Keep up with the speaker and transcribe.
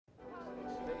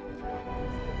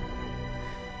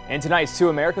In tonight's Two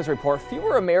Americas report,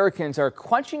 fewer Americans are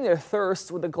quenching their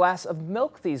thirst with a glass of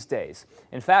milk these days.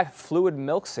 In fact, fluid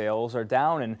milk sales are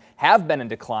down and have been in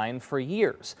decline for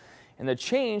years. And the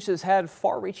change has had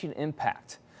far-reaching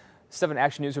impact. 7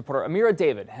 Action News reporter Amira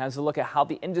David has a look at how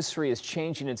the industry is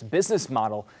changing its business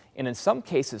model and in some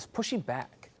cases pushing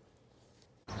back.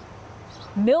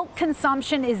 Milk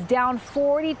consumption is down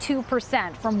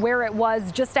 42% from where it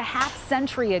was just a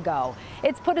half-century ago.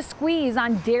 It's put a squeeze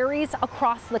on dairies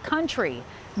across the country.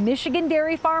 Michigan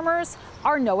dairy farmers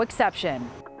are no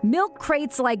exception. Milk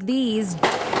crates like these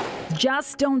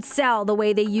just don't sell the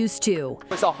way they used to.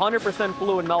 It's 100%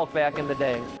 fluid milk back in the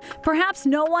day. Perhaps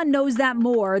no one knows that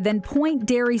more than Point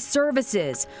Dairy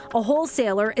Services, a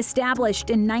wholesaler established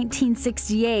in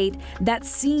 1968 that's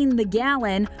seen the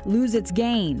gallon lose its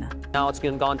gain. Now it's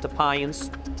gone to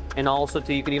pints and also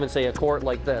to, you could even say, a quart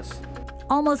like this.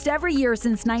 Almost every year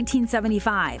since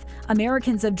 1975,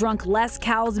 Americans have drunk less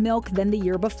cow's milk than the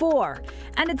year before,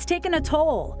 and it's taken a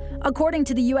toll. According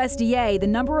to the USDA, the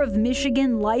number of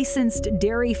Michigan licensed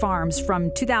dairy farms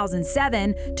from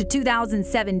 2007 to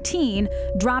 2017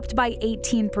 dropped by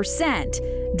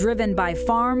 18%, driven by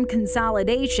farm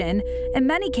consolidation, in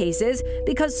many cases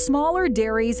because smaller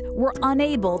dairies were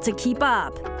unable to keep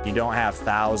up. You don't have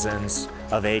thousands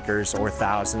of acres or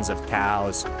thousands of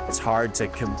cows. It's hard to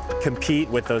compete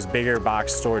with those bigger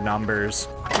box store numbers.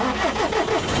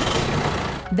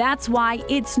 That's why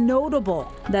it's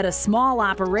notable that a small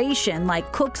operation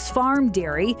like Cook's Farm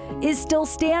Dairy is still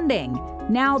standing,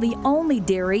 now the only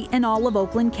dairy in all of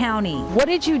Oakland County. What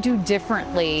did you do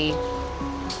differently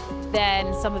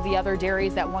than some of the other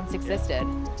dairies that once existed?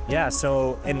 Yeah,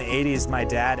 so in the 80s, my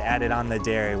dad added on the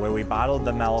dairy where we bottled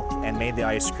the milk and made the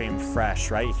ice cream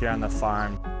fresh right here on the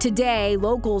farm. Today,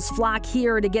 locals flock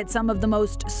here to get some of the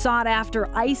most sought-after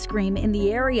ice cream in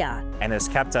the area. And it's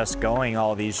kept us going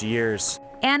all these years.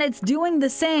 And it's doing the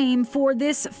same for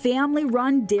this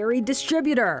family-run dairy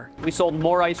distributor. We sold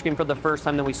more ice cream for the first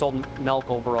time than we sold milk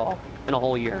overall in a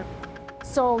whole year.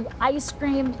 So ice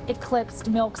cream eclipsed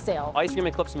milk sales. Ice cream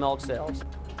eclipsed milk sales.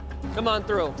 Come on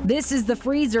through. This is the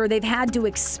freezer they've had to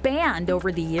expand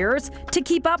over the years to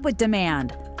keep up with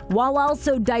demand, while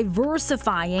also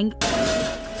diversifying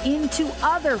into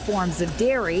other forms of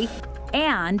dairy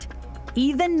and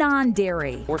even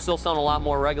non-dairy. We're still selling a lot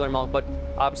more regular milk, but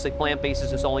obviously plant-based is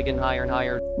just only getting higher and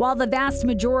higher. While the vast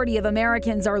majority of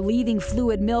Americans are leaving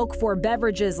fluid milk for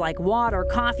beverages like water,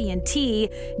 coffee, and tea,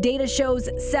 data shows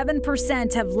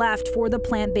 7% have left for the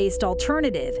plant-based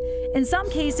alternative, in some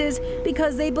cases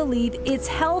because they believe it's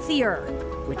healthier,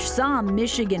 which some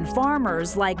Michigan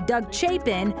farmers like Doug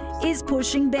Chapin is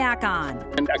pushing back on.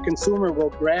 And a consumer will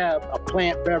grab a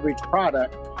plant beverage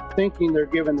product thinking they're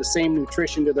giving the same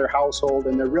nutrition to their household,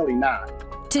 and they're really not.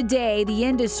 Today, the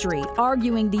industry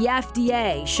arguing the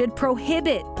FDA should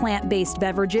prohibit plant-based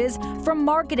beverages from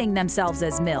marketing themselves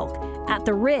as milk at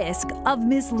the risk of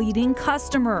misleading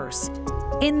customers.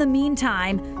 In the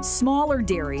meantime, smaller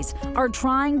dairies are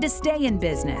trying to stay in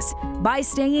business by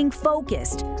staying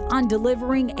focused on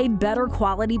delivering a better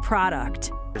quality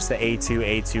product. It's the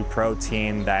A2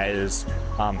 protein that is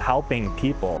helping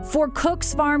people. For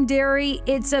Cook's Farm Dairy,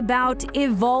 it's about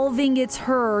evolving its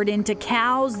herd into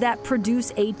cows that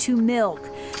produce A2 milk,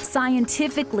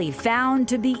 scientifically found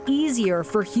to be easier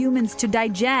for humans to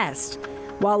digest,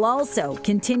 while also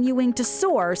continuing to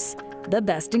source the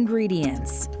best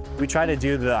ingredients. We try to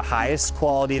do the highest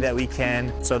quality that we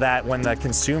can so that when the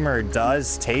consumer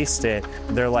does taste it,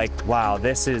 they're like, wow,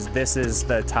 this is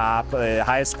the top,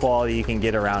 highest quality you can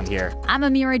get around here. I'm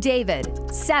Amira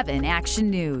David, 7 Action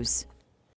News.